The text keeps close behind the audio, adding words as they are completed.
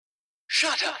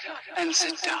Shut up and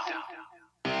sit down.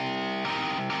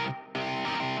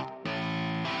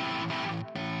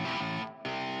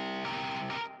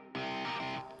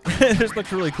 This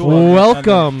looks really cool.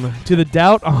 Welcome to the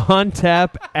Doubt on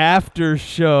Tap After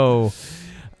Show.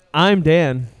 I'm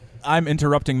Dan. I'm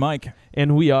interrupting Mike.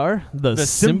 And we are the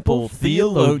Simple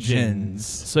Theologians.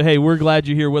 So, hey, we're glad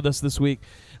you're here with us this week.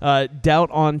 Doubt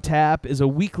on Tap is a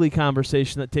weekly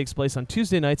conversation that takes place on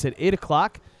Tuesday nights at 8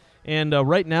 o'clock. And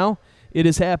right now, it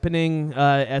is happening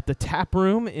at the Tap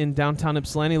Room in downtown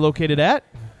Ypsilanti, located at...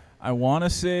 I want to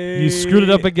say... You screwed it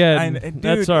up again. Dude,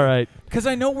 That's all right. Because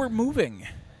I know we're moving.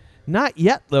 Not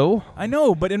yet, though. I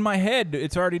know, but in my head,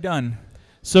 it's already done.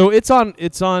 So it's on.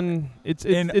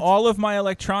 All of my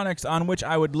electronics on which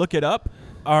I would look it up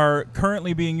are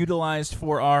currently being utilized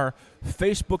for our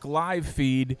Facebook Live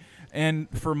feed and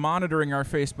for monitoring our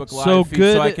Facebook Live feed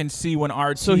so I can see when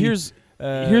RT says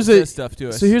stuff to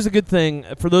us. So here's a good thing.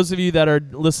 For those of you that are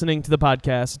listening to the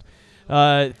podcast,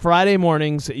 Friday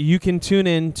mornings, you can tune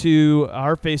in to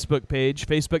our Facebook page,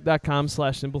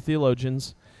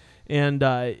 facebook.com/simpletheologians, and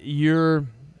you're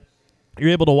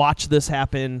able to watch this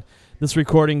happen. This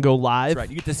recording go live. That's right.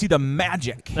 You get to see the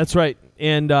magic. That's right.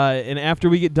 And after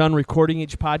we get done recording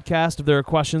each podcast, if there are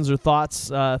questions or thoughts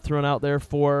thrown out there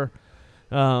for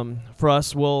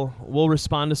us, we'll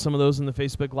respond to some of those in the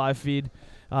Facebook Live feed.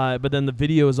 But then the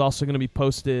video is also going to be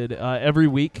posted every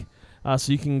week,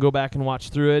 so you can go back and watch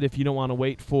through it if you don't want to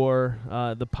wait for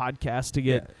the podcast to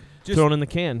get thrown in the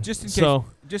can.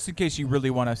 Just in case you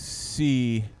really want to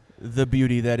see the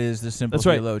beauty that is the Simple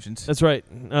Theologians. That's right.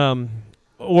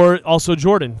 Or also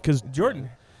Jordan, because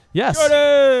Jordan. Yes.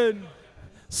 Jordan!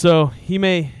 So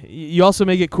you also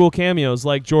may get cool cameos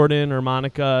like Jordan or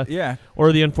Monica. Yeah.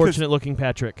 Or the unfortunate-looking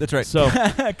Patrick. That's right. So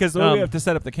because we have to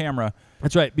set up the camera.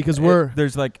 That's right, because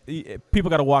there's people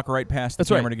got to walk right past the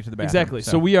camera to get to the bathroom. Exactly.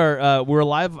 So we are we're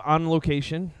live on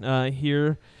location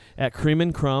here at Cream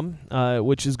and Crumb,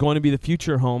 which is going to be the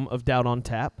future home of Doubt on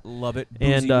Tap. Love it.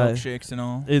 Boozy milkshakes and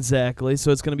all. Exactly.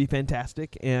 So it's going to be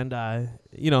fantastic, and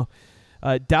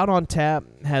Doubt on Tap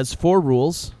has 4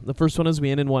 rules. The first one is we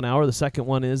end in 1 hour. The second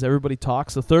one is everybody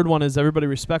talks. The third one is everybody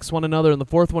respects one another. And the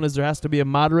fourth one is there has to be a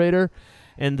moderator.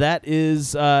 And that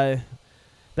is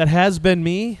that has been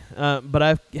me, but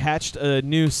I've hatched a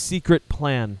new secret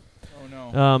plan. Oh,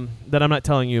 no. That I'm not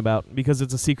telling you about because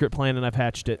it's a secret plan and I've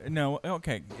hatched it. No,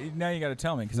 okay. Now you got to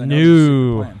tell me because I know it's a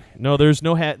secret plan. No, there's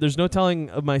no telling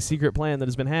of my secret plan that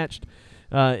has been hatched.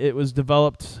 It was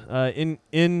developed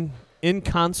in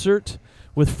concert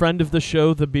with friend of the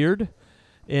show, The Beard,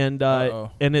 and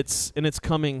it's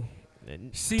coming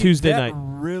Tuesday night.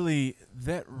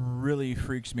 That really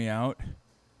freaks me out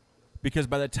because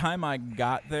by the time I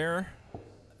got there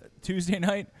Tuesday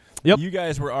night, you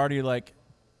guys were already like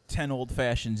 10 old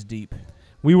fashions deep.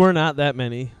 We were not that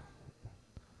many.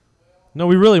 No,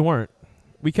 we really weren't.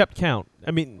 We kept count.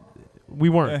 I mean, we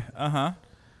weren't.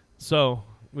 So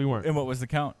we weren't. And what was the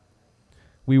count?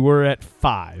 We were at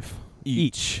 5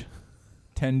 each.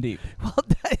 10 deep. Well,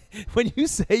 when you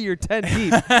say you're 10 deep,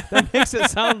 that makes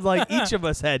it sound like each of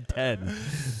us had 10.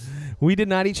 We did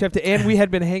not each have to, and we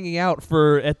had been hanging out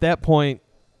for, at that point,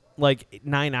 like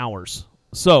 9 hours.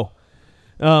 So,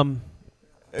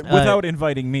 without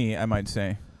inviting me, I might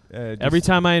say. Every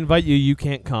time I invite you, you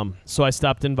can't come. So I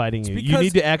stopped inviting you. You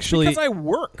need to actually... Because I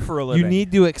work for a living. You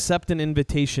need to accept an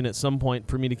invitation at some point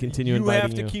for me to continue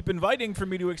inviting you. You have to keep inviting for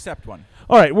me to accept one.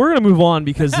 All right, we're going to move on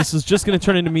because this is just going to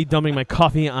turn into me dumping my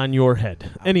coffee on your head.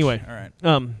 Ouch. Anyway. All right.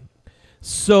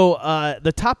 So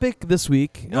the topic this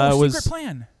week was... secret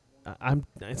plan.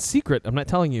 It's secret. I'm not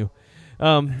telling you.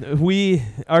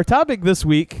 Our topic this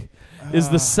week is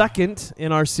the second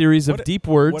in our series of deep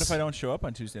words. What if I don't show up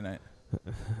on Tuesday night?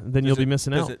 Then you'll be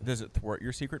missing out. Does it thwart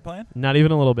your secret plan? Not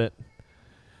even a little bit.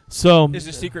 So is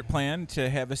the secret plan to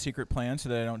have a secret plan so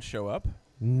that I don't show up?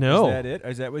 No. Is that it?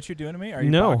 Is that what you're doing to me? Are you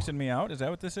boxing me out? Is that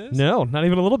what this is? No, not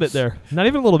even a little bit there. Not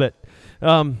even a little bit.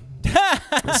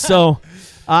 So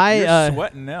you're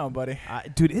sweating now, buddy.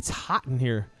 Dude, it's hot in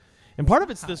here. And part of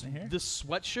it's this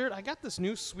sweatshirt. I got this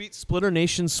new sweet Splitter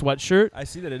Nation sweatshirt. I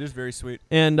see that it is very sweet.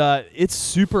 And it's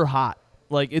super hot.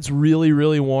 Like, it's really,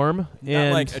 really warm.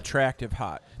 Not like attractive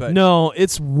hot, but... No,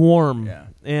 it's warm. Yeah.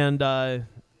 And I'll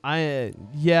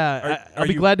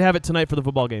be glad to have it tonight for the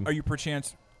football game. Are you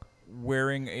perchance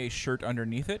wearing a shirt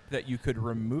underneath it that you could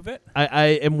remove it?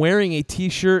 I am wearing a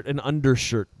T-shirt and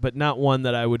undershirt, but not one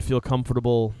that I would feel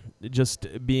comfortable just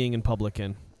being in public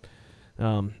in.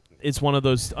 It's one of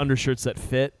those undershirts that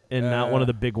fit and not one of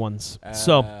the big ones.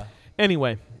 So,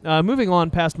 anyway, moving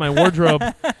on past my wardrobe,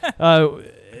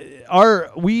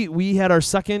 we had our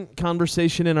second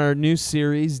conversation in our new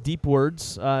series, Deep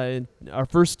Words. Our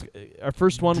first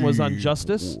one was on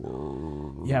justice.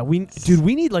 Yeah, we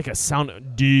need like a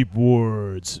sound. Deep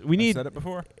Words. I've said it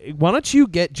before. Why don't you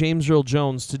get James Earl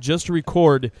Jones to just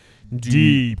record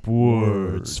Deep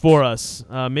Words for us?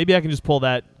 Maybe I can just pull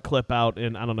that clip out,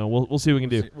 and I don't know. We'll see what we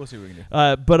can do. We'll see what we can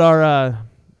do. But our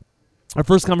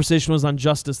first conversation was on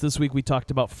justice. This week we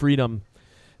talked about freedom.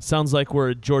 Sounds like we're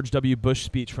a George W. Bush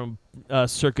speech from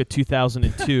circa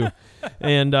 2002,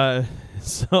 and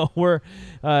so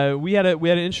we had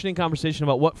an interesting conversation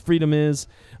about what freedom is.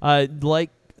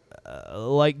 Like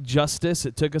justice,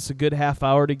 it took us a good half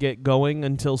hour to get going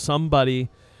until somebody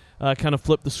kind of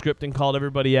flipped the script and called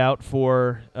everybody out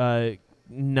for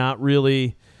not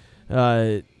really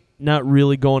going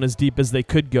as deep as they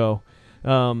could go.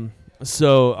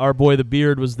 So our boy the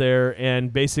Beard was there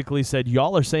and basically said,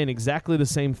 "Y'all are saying exactly the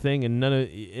same thing,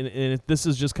 and this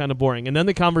is just kind of boring." And then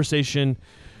the conversation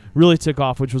really took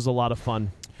off, which was a lot of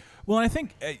fun. Well, I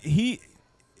think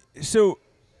so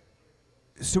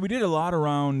we did a lot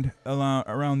around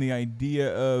the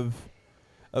idea of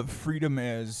freedom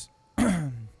as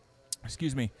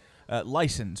excuse me,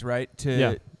 license, right?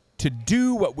 To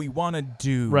do what we want to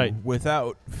do, right,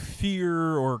 without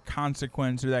fear or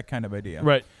consequence or that kind of idea,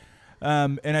 right.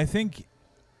 And I think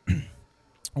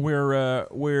where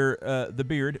the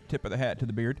Beard, tip of the hat to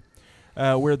the Beard,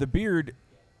 where the Beard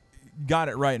got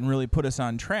it right and really put us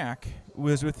on track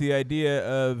was with the idea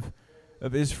of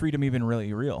is freedom even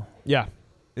really real? Yeah.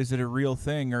 Is it a real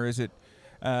thing, or is it?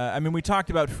 I mean, we talked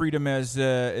about freedom as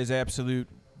absolute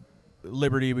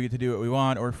liberty, we get to do what we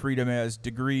want, or freedom as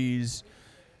degrees.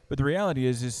 But the reality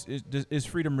is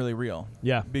freedom really real?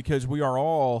 Yeah. Because we are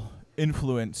all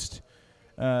influenced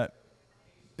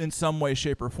in some way,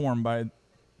 shape, or form by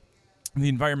the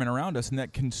environment around us, and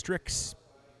that constricts.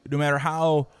 No matter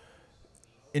how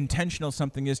intentional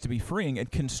something is to be freeing,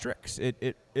 it constricts.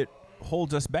 It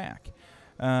holds us back.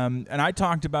 And I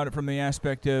talked about it from the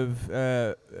aspect of,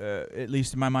 at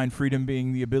least in my mind, freedom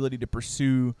being the ability to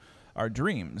pursue our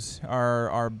dreams,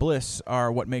 our bliss,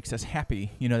 our what makes us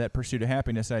happy, that pursuit of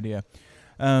happiness idea.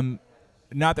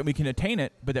 Not that we can attain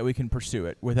it, but that we can pursue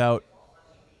it without,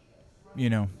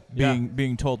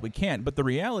 being told we can't. But the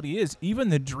reality is, even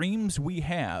the dreams we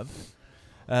have,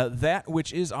 that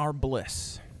which is our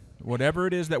bliss, whatever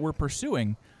it is that we're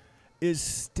pursuing, is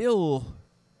still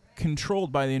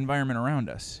controlled by the environment around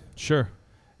us. Sure.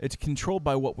 It's controlled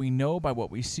by what we know, by what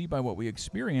we see, by what we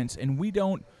experience, and we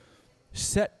don't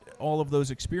set all of those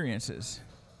experiences.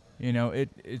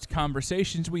 It's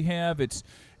conversations we have, it's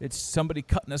somebody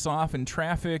cutting us off in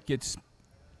traffic, it's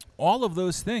all of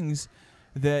those things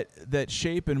that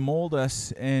shape and mold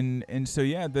us, and so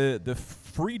the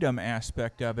freedom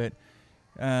aspect of it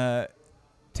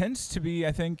tends to be,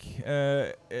 I think,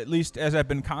 at least as I've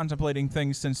been contemplating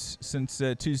things since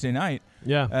Tuesday night,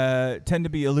 tend to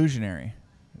be illusory.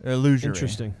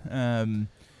 Interesting.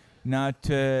 Not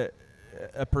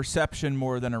a perception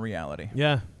more than a reality.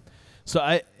 Yeah. So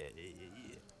I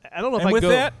don't know if and I with go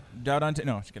that, doubt on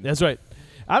no, just kidding. That's right.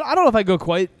 I don't know if I go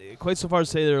quite so far as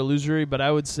to say they're illusory, but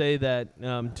I would say that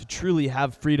to truly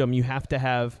have freedom, you have to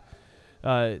have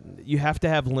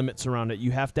limits around it.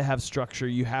 You have to have structure.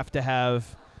 You have to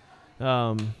have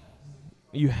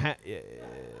you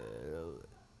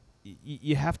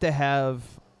have to have,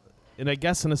 and I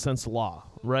guess in a sense, law,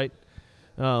 right?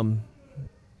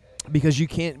 Because you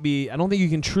can't be. I don't think you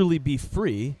can truly be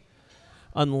free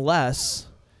unless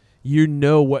you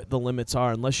know what the limits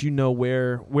are, unless you know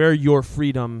where your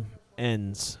freedom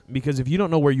ends. Because if you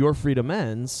don't know where your freedom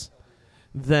ends,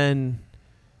 then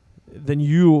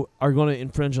you are going to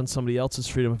infringe on somebody else's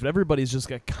freedom. If everybody's just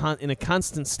in a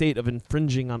constant state of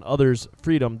infringing on others'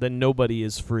 freedom, then nobody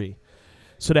is free.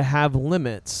 So to have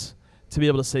limits, to be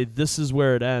able to say this is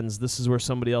where it ends, this is where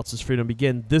somebody else's freedom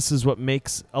begins, this is what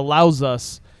allows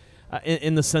us,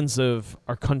 in the sense of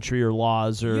our country or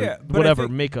laws or whatever,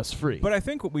 make us free. But I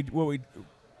think what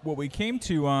we came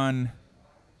to on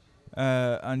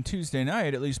Tuesday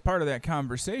night, at least part of that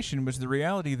conversation, was the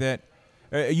reality that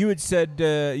you had said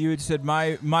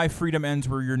my freedom ends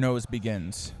where your nose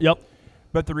begins. Yep.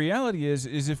 But the reality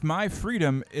is if my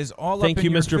freedom is all up in Thank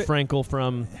you, your Mr. Frankel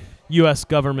from U.S.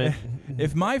 government.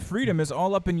 If my freedom is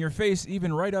all up in your face,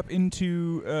 even right up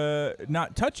into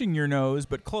not touching your nose,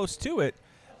 but close to it,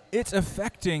 it's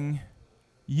affecting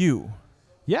you.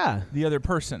 Yeah. The other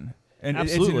person. And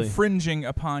absolutely. It's infringing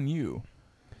upon you.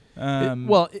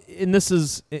 Isn't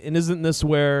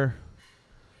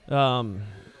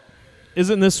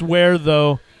this where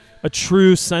though a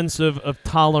true sense of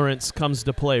tolerance comes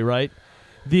to play, right?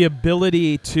 The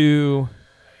ability to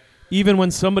even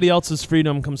when somebody else's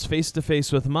freedom comes face to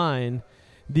face with mine,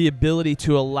 the ability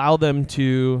to allow them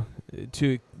to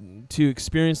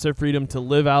experience their freedom, to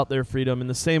live out their freedom in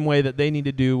the same way that they need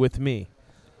to do with me.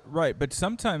 Right, but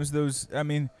sometimes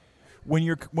when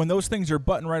those things are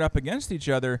butting right up against each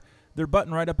other, they're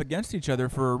butting right up against each other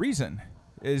for a reason,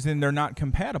 as in they're not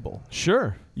compatible.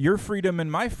 Sure. Your freedom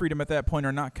and my freedom at that point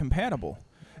are not compatible.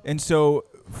 And so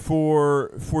for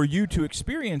you to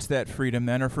experience that freedom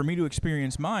then, or for me to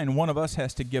experience mine, one of us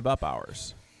has to give up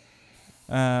ours.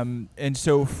 And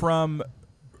so from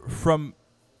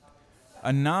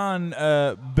a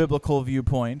non-biblical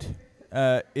viewpoint,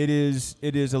 it is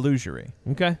illusory.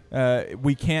 Okay.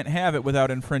 We can't have it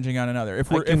without infringing on another. If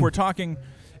we're taking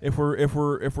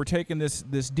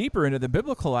this deeper into the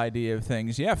biblical idea of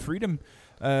things, yeah, freedom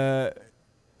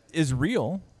is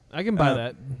real. I can buy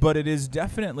that, but it is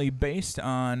definitely based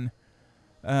on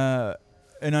an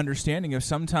understanding of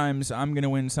sometimes I'm going to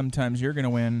win, sometimes you're going to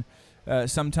win.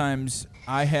 Sometimes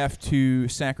I have to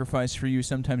sacrifice for you.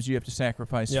 Sometimes you have to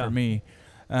sacrifice for me,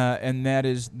 and that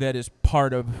is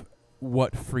part of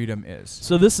what freedom is.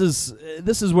 So this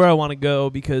is where I want to go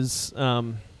because,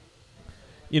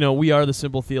 we are the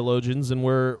Simple Theologians, and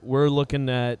we're looking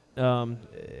at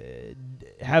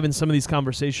having some of these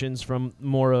conversations from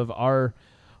more of our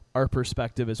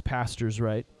perspective as pastors,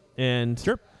 right? And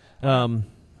sure,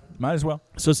 might as well.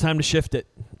 So it's time to shift it.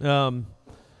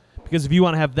 Because if you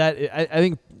want to have that, I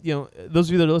think, those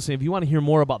of you that are listening, if you want to hear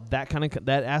more about that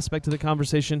that aspect of the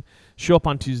conversation, show up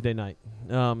on Tuesday night.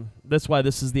 That's why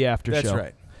this is the after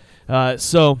show.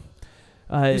 That's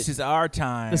right. This is our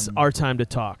time. This is our time to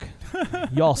talk.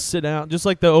 Y'all sit down, just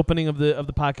like the opening of the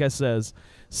podcast says.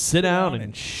 Sit down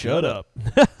and shut up.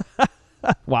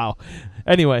 Wow.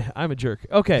 Anyway, I'm a jerk.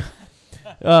 Okay.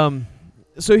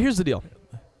 So here's the deal.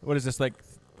 What is this, like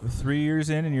 3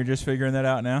 years in and you're just figuring that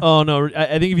out now? Oh, no.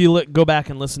 I think if you go back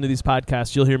and listen to these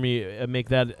podcasts, you'll hear me make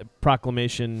that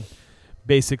proclamation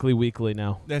basically weekly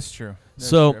now. That's true.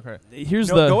 Here's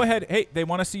the... Go ahead. Hey, they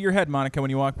want to see your head, Monica,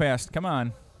 when you walk past. Come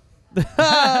on.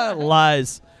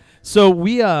 Lies. So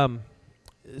we...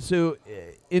 So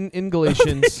in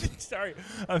Galatians...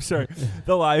 I'm sorry.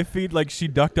 The live feed, like she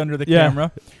ducked under the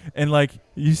camera, and like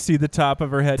you see the top of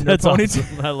her head. That's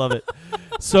awesome. I love it.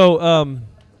 So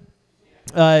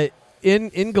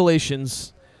in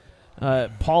Galatians,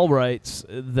 Paul writes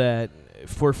that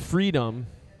for freedom,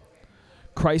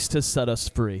 Christ has set us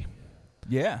free.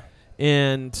 Yeah.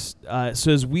 And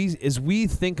so as we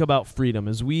think about freedom,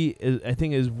 as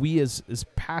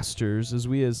pastors, as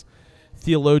we as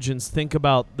theologians think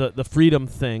about the freedom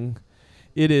thing,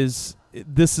 this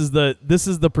is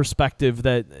the perspective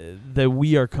that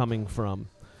we are coming from.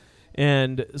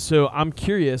 And so I'm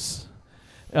curious,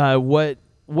 what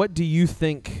do you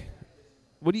think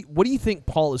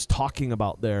Paul is talking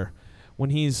about there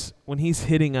when he's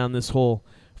hitting on this whole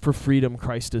for freedom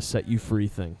Christ has set you free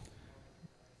thing?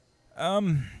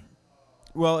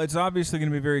 Well, it's obviously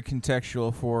going to be very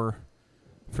contextual for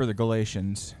the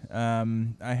Galatians.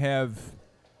 I have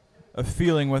a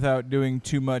feeling, without doing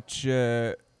too much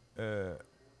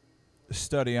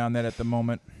study on that at the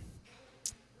moment,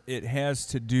 it has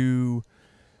to do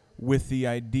with the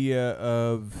idea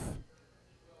of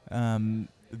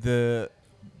the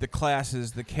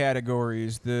classes, the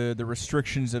categories, the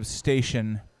restrictions of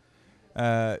station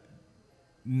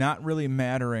not really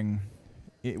mattering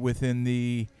within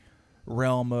the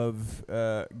realm of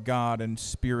God and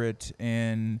spirit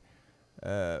and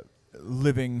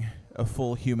living a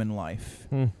full human life.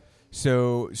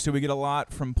 So we get a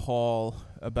lot from Paul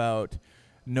about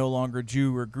no longer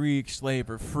Jew or Greek, slave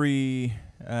or free,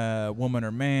 woman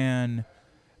or man.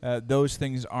 Those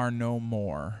things are no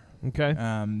more. Okay.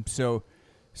 So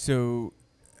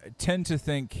I tend to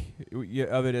think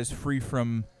of it as free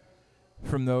from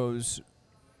those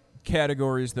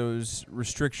categories, those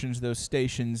restrictions, those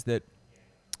stations that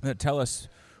tell us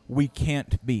we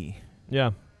can't be.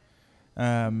 Yeah.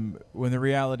 When the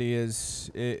reality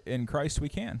is, in Christ we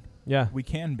can. Yeah. We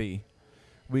can be.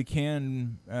 We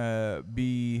can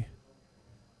be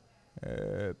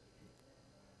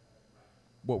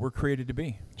what we're created to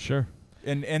be. Sure.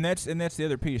 And that's the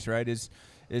other piece, right?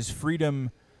 Is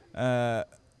freedom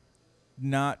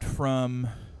not from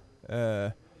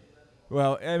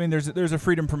well, I mean, there's a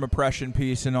freedom from oppression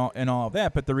piece and all of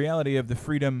that, but the reality of the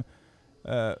freedom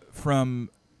from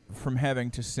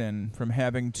having to sin, from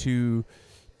having to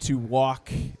walk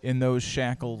in those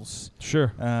shackles.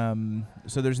 Sure.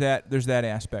 So there's that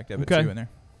aspect of it too in there.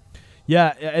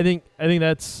 Yeah, I think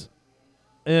that's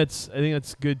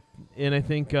good, and I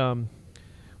think one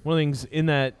of the things in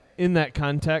that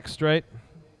context, right?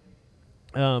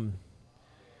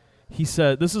 he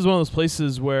said this is one of those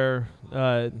places where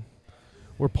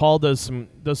Paul does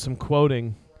some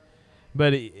quoting,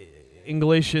 but in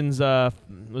Galatians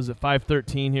was it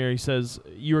 5:13 here, he says,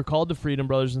 "You are called to freedom,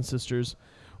 brothers and sisters.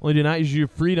 Only do not use your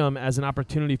freedom as an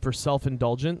opportunity for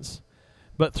self-indulgence,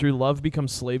 but through love become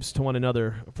slaves to one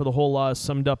another. For the whole law is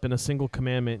summed up in a single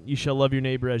commandment: you shall love your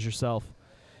neighbor as yourself.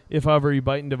 If, however, you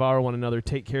bite and devour one another,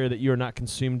 take care that you are not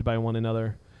consumed by one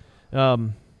another."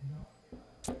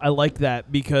 I like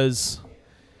that because,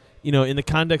 in the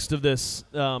context of this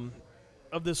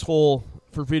whole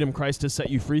 "for freedom Christ has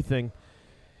set you free" thing,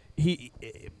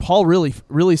 Paul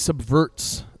really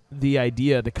subverts the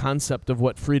idea, the concept of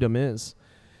what freedom is.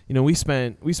 We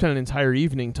spent an entire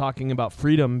evening talking about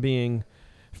freedom being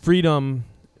freedom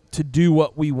to do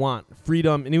what we want,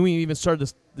 freedom, and we even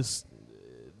started this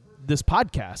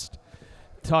podcast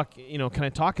kind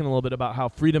of talking a little bit about how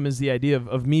freedom is the idea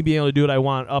of me being able to do what I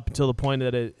want up until the point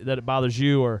that it bothers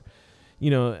you, or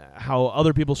how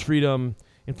other people's freedom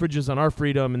infringes on our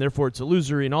freedom and therefore it's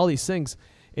illusory and all these things.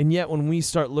 And yet when we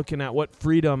start looking at what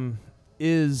freedom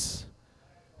is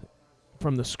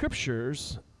from the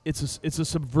scriptures, it's a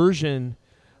subversion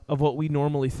of what we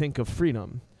normally think of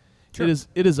freedom. Sure.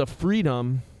 It is a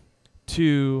freedom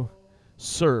to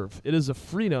serve. It is a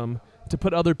freedom to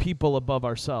put other people above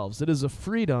ourselves. It is a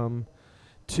freedom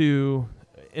to,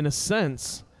 in a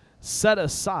sense, set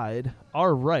aside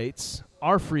our rights,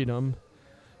 our freedom,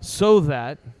 so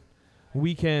that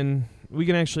we can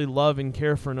actually love and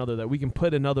care for another, that we can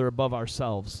put another above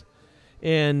ourselves.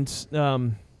 And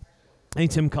I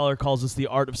think Tim Keller calls this the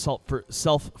art of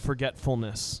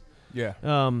self-forgetfulness. Yeah.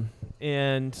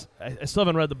 And I still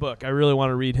haven't read the book. I really want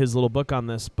to read his little book on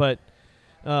this, but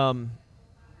it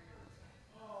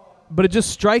just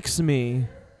strikes me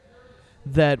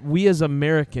that we as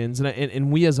Americans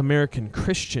and we as American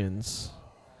Christians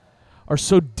are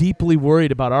so deeply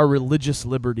worried about our religious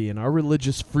liberty and our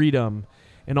religious freedom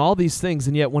and all these things,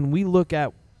 and yet when we look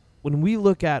at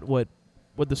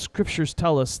what the scriptures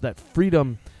tell us that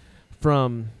freedom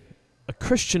from a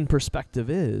Christian perspective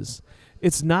is,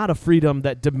 it's not a freedom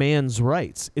that demands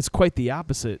rights. It's quite the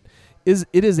opposite. It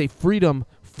is a freedom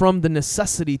from the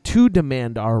necessity to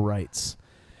demand our rights.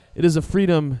 It is a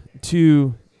freedom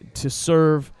to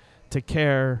serve, to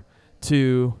care,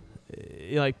 to,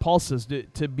 like Paul says,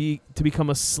 to become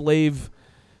a slave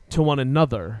to one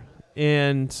another.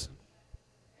 And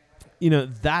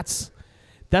that's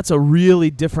a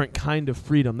really different kind of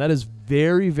freedom. That is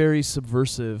very, very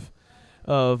subversive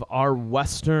of our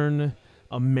Western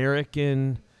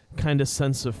American kind of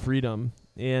sense of freedom.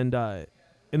 And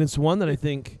it's one that I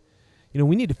think,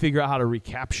 we need to figure out how to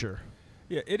recapture.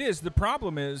 Yeah, it is. The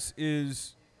problem is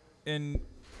and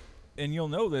you'll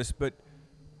know this, but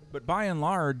by and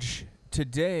large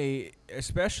today,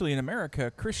 especially in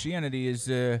America, Christianity is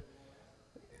a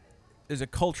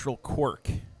cultural quirk.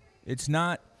 It's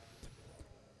not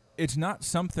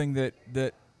something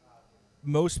that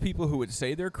most people who would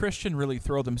say they're Christian really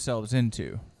throw themselves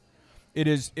into. It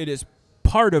is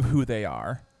part of who they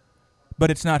are, but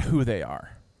it's not who they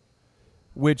are,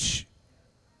 which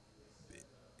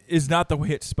is not the way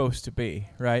it's supposed to be,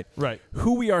 right? Right.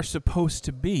 Who we are supposed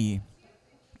to be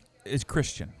is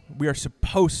Christian. We are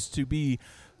supposed to be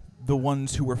the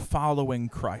ones who are following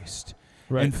Christ.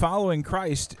 Right. And following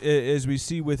Christ, as we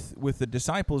see with the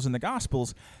disciples in the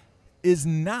Gospels, is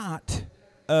not,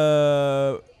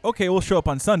 okay, we'll show up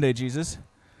on Sunday, Jesus,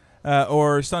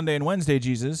 or Sunday and Wednesday,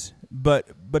 Jesus, but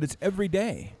it's every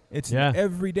day. It's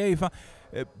every day.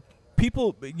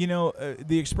 People,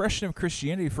 the expression of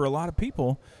Christianity for a lot of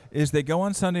people is they go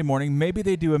on Sunday morning, maybe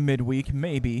they do a midweek,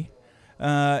 maybe,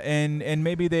 and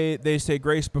maybe they say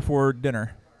grace before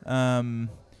dinner, and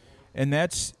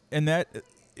that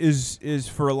is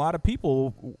for a lot of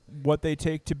people what they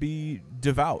take to be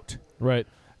devout, right?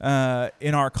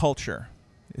 In our culture,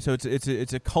 so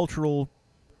it's a cultural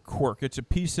quirk. It's a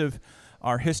piece of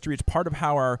our history. It's part of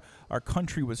how our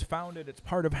country was founded. It's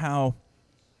part of how.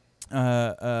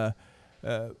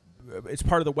 It's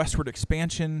part of the westward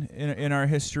expansion in our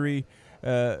history,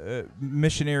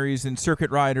 missionaries and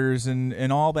circuit riders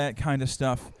and all that kind of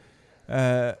stuff,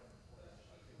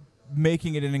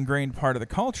 making it an ingrained part of the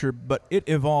culture, but it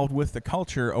evolved with the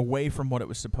culture away from what it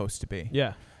was supposed to be.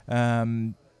 Yeah.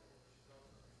 And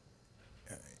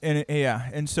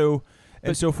so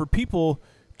for people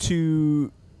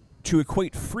to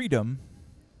equate freedom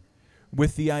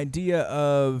with the idea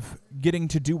of getting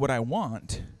to do what I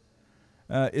want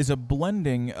is a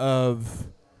blending of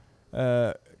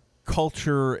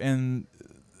culture and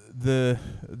the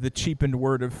cheapened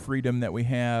word of freedom that we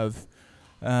have,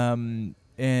 and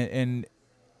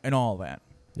all that.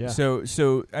 Yeah.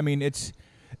 So I mean, it's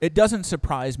it doesn't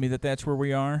surprise me that that's where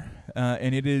we are,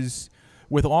 and it is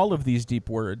with all of these deep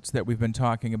words that we've been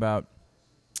talking about.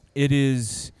 It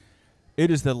is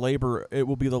the labor. It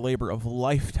will be the labor of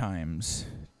lifetimes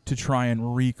to try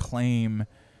and reclaim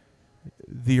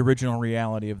the original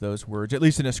reality of those words, at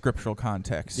least in a scriptural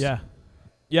context.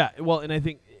 Yeah. Well, and I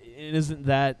think it isn't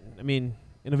that. I mean,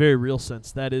 in a very real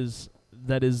sense, that is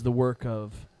the work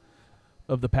of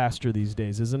the pastor these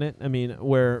days, isn't it? I mean,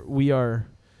 where we are.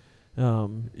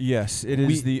 Yes, it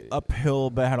is the uphill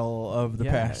battle of the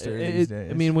pastor these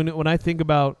days. I mean, when I think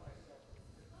about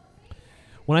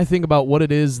what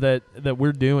it is that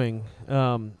we're doing,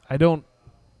 I don't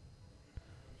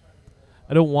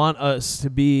want us to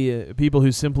be people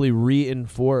who simply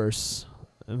reinforce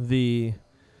the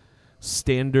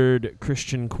standard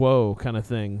Christian quo kind of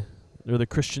thing, or the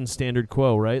Christian standard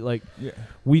quo, right? Like,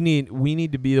 we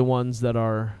need to be the ones that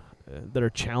are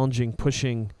challenging,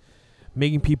 pushing,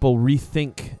 making people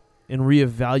rethink and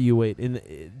reevaluate. And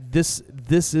this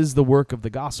is the work of the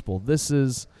gospel. This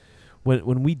is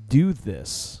when we do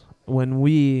this, when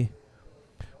we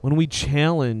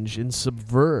challenge and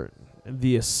subvert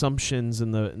the assumptions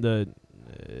and the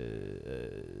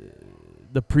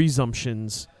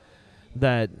presumptions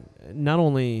that not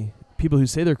only people who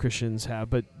say they're Christians have,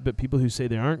 but people who say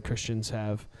they aren't Christians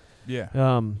have.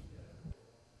 Yeah.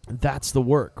 That's the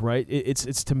work, right?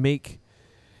 It's to make.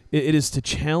 It is to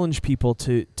challenge people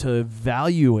to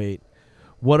evaluate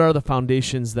what are the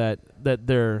foundations that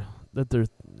their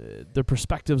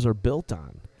perspectives are built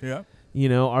on. Yeah. You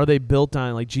know, are they built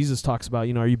on, like Jesus talks about,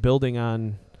 you know, are you building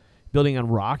on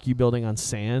rock? You building on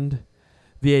sand?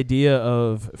 The idea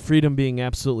of freedom being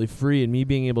absolutely free and me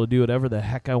being able to do whatever the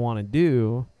heck I want to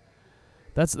do,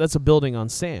 that's a building on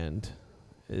sand.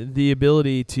 The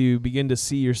ability to begin to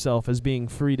see yourself as being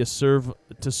free to serve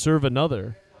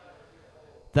another.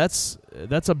 That's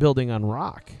a building on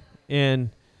rock. And,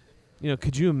 you know,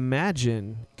 could you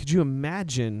imagine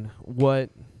what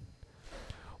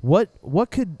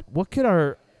could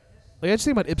our, like, I just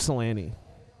think about Ypsilanti.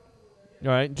 All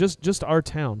right, just our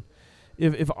town.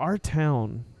 If our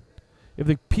town, if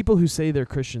the people who say they're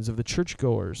Christians, if the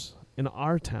churchgoers in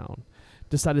our town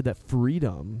decided that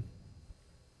freedom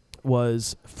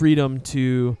was freedom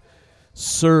to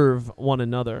serve one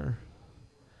another,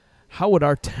 how would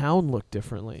our town look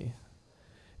differently?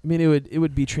 I mean, it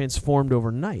would be transformed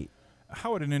overnight.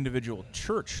 How would an individual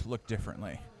church look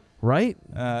differently? Right?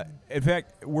 In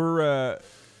fact, we're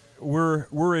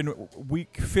in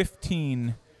week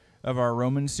 15 of our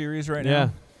Romans series right now. Yeah.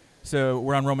 So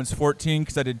we're on Romans 14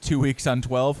 because I did 2 weeks on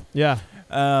 12. Yeah.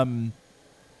 And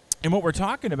what we're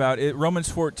talking about, Romans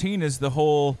 14 is the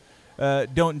whole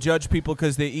don't judge people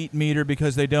because they eat meat or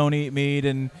because they don't eat meat,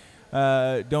 and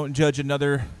don't judge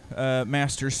another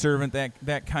master's servant,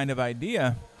 that kind of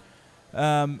idea.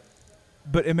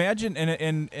 But imagine,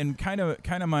 and kind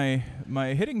of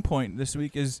my hitting point this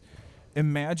week is,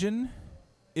 imagine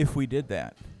if we did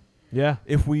that. Yeah.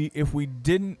 If we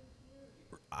didn't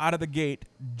out of the gate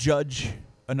judge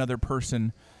another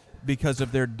person because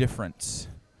of their difference.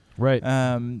 Right.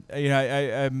 You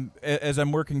know, I'm as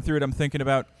I'm working through it, I'm thinking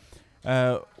about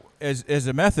as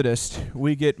a Methodist,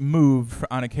 we get moved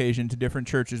on occasion to different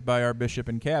churches by our bishop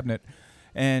and cabinet,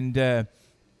 and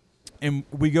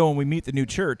we go and we meet the new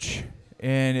church,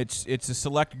 and it's a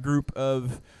select group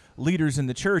of leaders in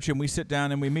the church, and we sit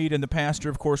down and we meet, and the pastor,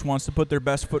 of course, wants to put their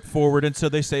best foot forward, and so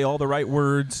they say all the right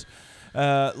words,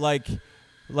 like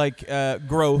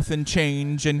growth and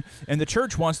change, and the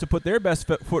church wants to put their best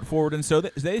foot forward, and so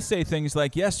they say things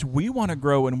like, yes, we want to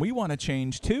grow and we want to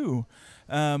change too.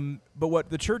 But what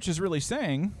the church is really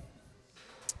saying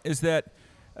is that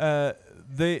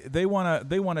they want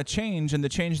to change, and the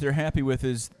change they're happy with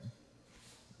is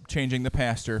changing the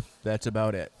pastor. That's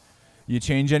about it. You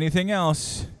change anything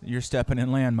else, you're stepping in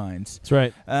landmines. That's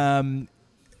right.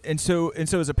 And so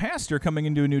as a pastor coming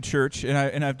into a new church,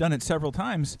 and I've done it several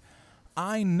times,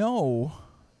 I know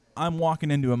I'm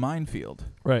walking into a minefield.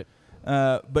 Right.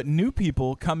 But new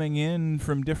people coming in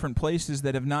from different places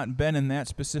that have not been in that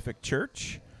specific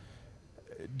church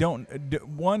don't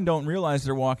realize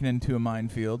they're walking into a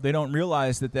minefield. They don't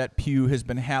realize that pew has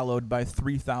been hallowed by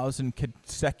 3,000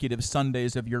 consecutive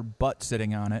Sundays of your butt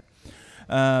sitting on it.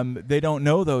 They don't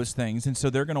know those things, and so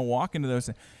they're going to walk into those,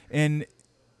 and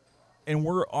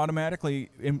we're automatically,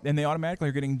 and they automatically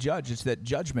are getting judged. It's that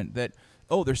judgment that,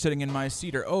 oh, they're sitting in my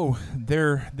seat, or oh,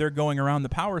 they're going around the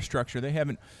power structure. They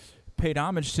haven't paid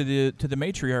homage to the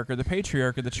matriarch or the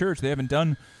patriarch of the church. They haven't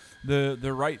done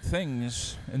the right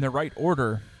things in the right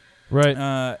order. Right.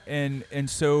 And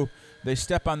so they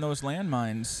step on those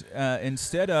landmines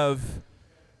instead of,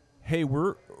 hey,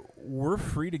 we're we're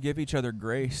free to give each other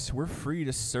grace. We're free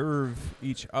to serve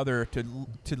each other,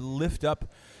 to lift up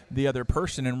the other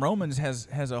person. And Romans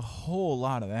has a whole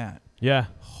lot of that. Yeah.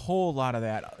 Whole lot of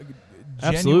that.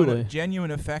 Absolutely.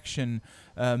 Genuine affection,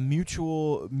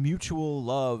 mutual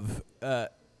love,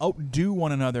 outdo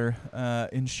one another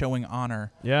in showing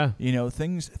honor. Yeah.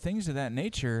 Things of that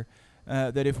nature,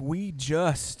 that if we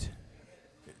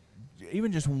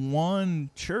even just one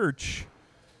church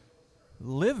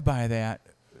live by that,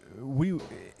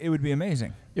 it would be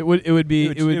amazing. It would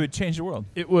change the world.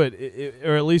 It would,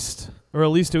 or at least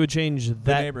it would change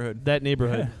that neighborhood. That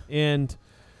neighborhood. Yeah. And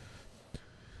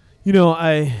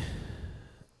I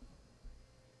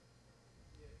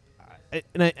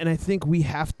think we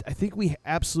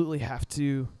absolutely have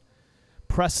to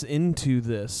press into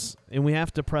this, and we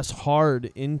have to press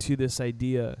hard into this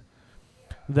idea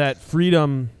that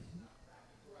freedom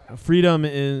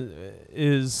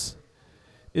is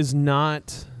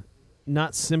not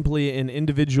simply an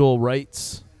individual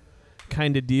rights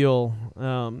kind of deal,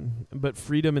 but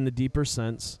freedom in the deeper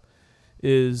sense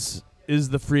is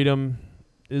the freedom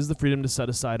to set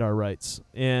aside our rights.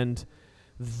 And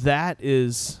that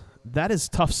is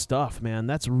tough stuff, man.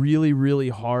 That's really, really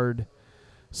hard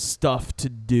stuff to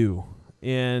do.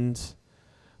 And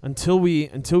until we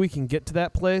can get to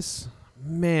that place,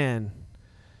 man,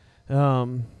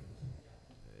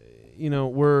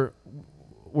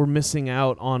 we're missing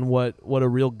out on what a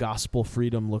real gospel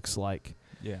freedom looks like.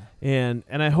 Yeah. And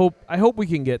I hope we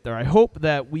can get there. I hope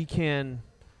that we can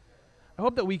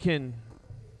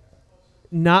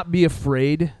not be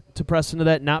afraid to press into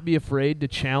that, not be afraid to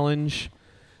challenge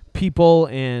people,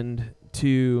 and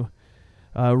to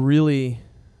really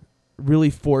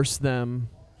force them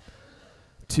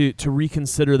to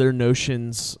reconsider their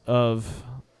notions of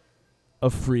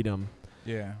freedom.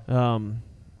 Yeah.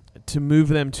 To move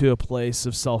them to a place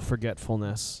of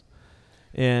self-forgetfulness.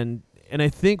 And I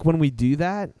think when we do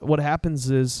that, what happens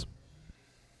is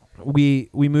we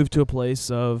move to a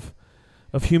place of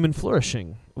human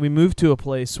flourishing. We move to a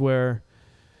place where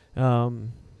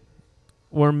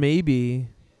maybe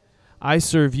I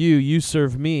serve you, you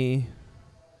serve me.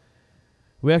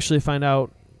 We actually find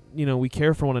out, we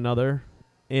care for one another,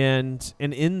 and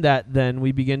in that, then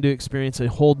we begin to experience a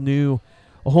whole new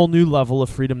level of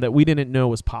freedom that we didn't know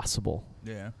was possible.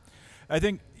 Yeah, I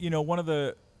think one of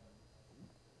the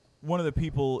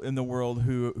people in the world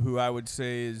who I would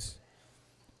say is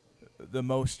the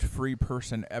most free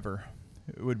person ever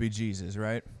would be Jesus,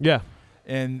 right? Yeah.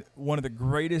 And one of the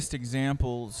greatest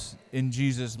examples in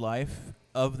Jesus' life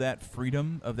of that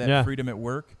freedom, freedom at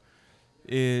work,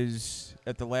 is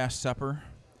at the Last Supper,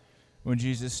 when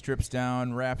Jesus strips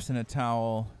down, wraps in a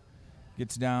towel,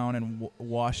 gets down and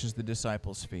washes the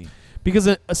disciples' feet. Because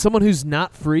someone who's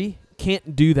not free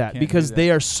can't do that, because they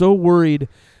are so worried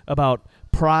about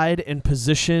pride and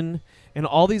position and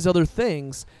all these other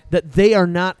things that they are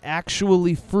not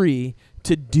actually free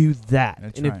to do that.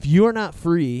 That's and right. If you are not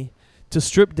free to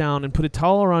strip down and put a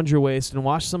towel around your waist and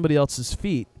wash somebody else's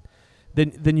feet,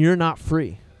 then you're not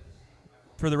free.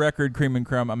 For the record, Cream and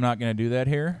Crumb, I'm not going to do that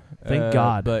here. Thank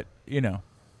God. But,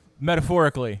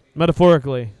 metaphorically.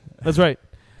 Metaphorically. That's right.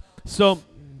 So,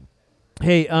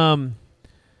 hey,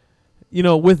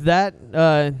 with that,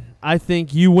 I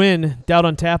think you win Doubt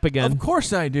on Tap again. Of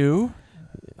course I do.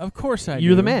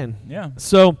 You're the man. Yeah.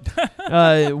 So,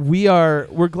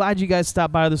 we're glad you guys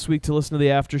stopped by this week to listen to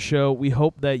the after show. We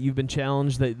hope that you've been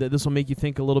challenged, that this will make you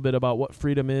think a little bit about what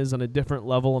freedom is on a different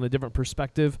level and a different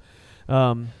perspective.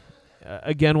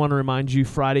 Again, want to remind you,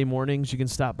 Friday mornings, you can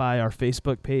stop by our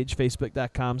Facebook page,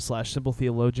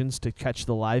 facebook.com/simpletheologians, to catch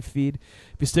the live feed.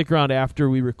 If you stick around after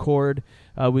we record,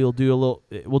 we'll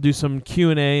do some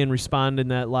Q&A and respond in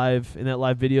that live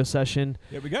video session.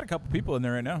 Yeah, we got a couple people in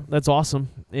there right now. That's awesome.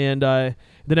 And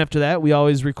then after that, we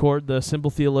always record the Simple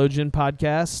Theologian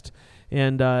podcast.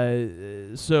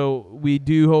 And so we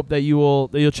do hope that you'll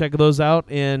check those out.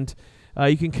 And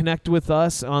you can connect with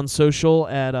us on social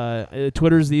at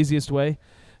Twitter's the easiest way.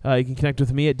 You can connect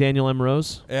with me at Daniel M.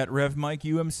 Rose. At Rev Mike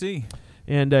UMC.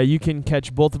 And you can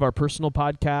catch both of our personal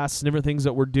podcasts and different things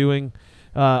that we're doing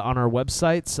on our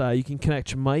websites. You can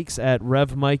connect Mike's at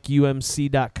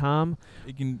revmikeumc.com.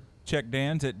 You can check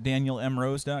Dan's at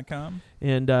danielmrose.com.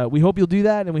 And we hope you'll do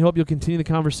that, and we hope you'll continue the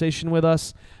conversation with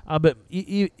us. But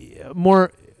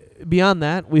more beyond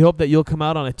that, we hope that you'll come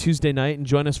out on a Tuesday night and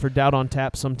join us for Doubt on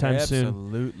Tap sometime soon.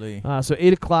 Absolutely. So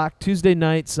 8 o'clock Tuesday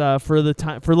nights for a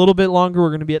little bit longer. We're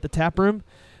going to be at the Tap Room,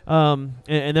 and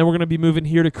then we're going to be moving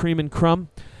here to Cream and Crumb,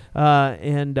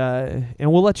 and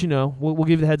we'll let you know. We'll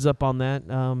give you the heads up on that.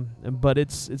 But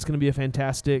it's going to be a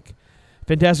fantastic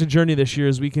journey this year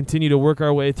as we continue to work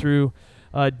our way through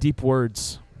deep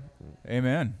words.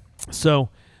 Amen. So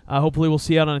hopefully we'll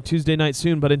see you out on a Tuesday night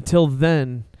soon. But until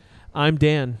then, I'm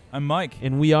Dan. I'm Mike.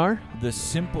 And we are the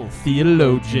Simple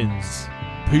Theologians.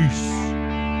 Peace.